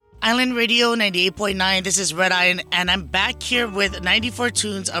Island Radio 98.9, this is Red Eye, and I'm back here with 94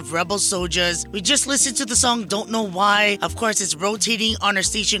 tunes of Rebel Soldiers. We just listened to the song Don't Know Why. Of course, it's rotating on our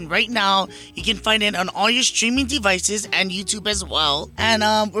station right now. You can find it on all your streaming devices and YouTube as well.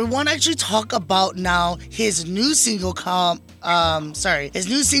 And we want to actually talk about now his new single his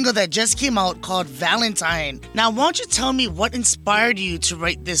new single that just came out called Valentine. Now, why don't you tell me what inspired you to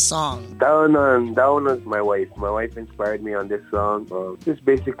write this song? That one was my wife. My wife inspired me on this song. Just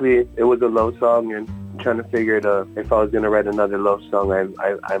basically, it was a love song, and trying to figure it out. If I was going to write another love song,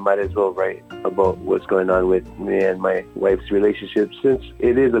 I might as well write about what's going on with me and my wife's relationship, since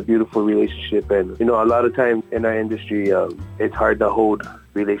it is a beautiful relationship. And, a lot of times in our industry, it's hard to hold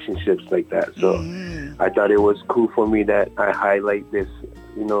relationships like that. So I thought it was cool for me that I highlight this,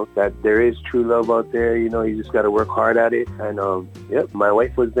 that there is true love out there. You just got to work hard at it. And, my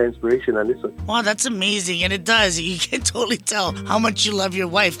wife was the inspiration on this one. Wow, that's amazing. And it does. You can totally tell how much you love your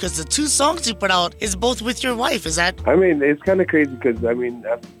wife, because the two songs you put out is both with your wife. Is that? It's kind of crazy because,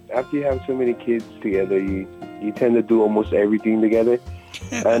 after you have so many kids together, you tend to do almost everything together.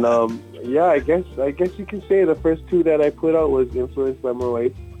 And, I guess you can say the first two that I put out was influenced by my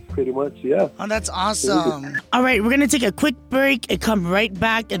wife. Pretty much, yeah. Oh, that's awesome. All right, we're going to take a quick break and come right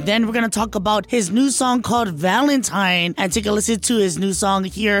back. And then we're going to talk about his new song called Valentine and take a listen to his new song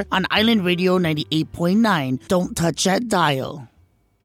here on Island Radio 98.9. Don't touch that dial.